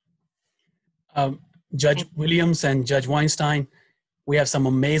 Judge Williams and Judge Weinstein, we have some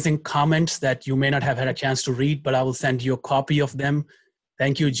amazing comments that you may not have had a chance to read, but I will send you a copy of them.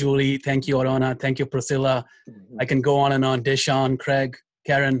 Thank you, Julie. Thank you, Orona. Thank you, Priscilla. I can go on and on. Deshaun, Craig,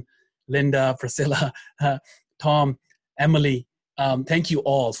 Karen, Linda, Priscilla, Tom, Emily. Thank you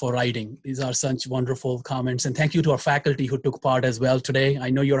all for writing. These are such wonderful comments. And thank you to our faculty who took part as well today. I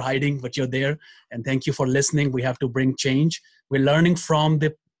know you're hiding, but you're there. And thank you for listening. We have to bring change. We're learning from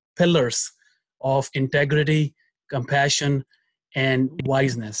the pillars of integrity, compassion, and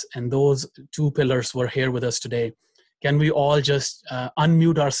wiseness. And those 2 pillars were here with us today. Can we all just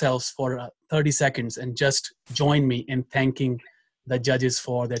unmute ourselves for 30 seconds and just join me in thanking the judges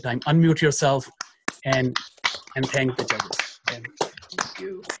for their time? Unmute yourself and thank the judges. And thank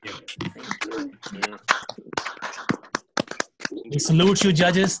you. Thank you. We salute you,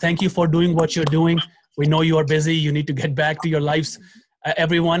 judges. Thank you for doing what you're doing. We know you are busy. You need to get back to your lives.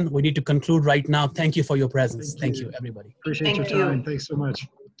 Everyone, we need to conclude right now. Thank you for your presence. Thank you, everybody. Appreciate your time. Thanks so much.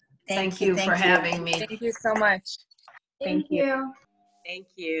 Thank you for having me. Thank you so much. Thank you. Thank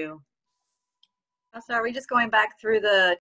you. So are we just going back through the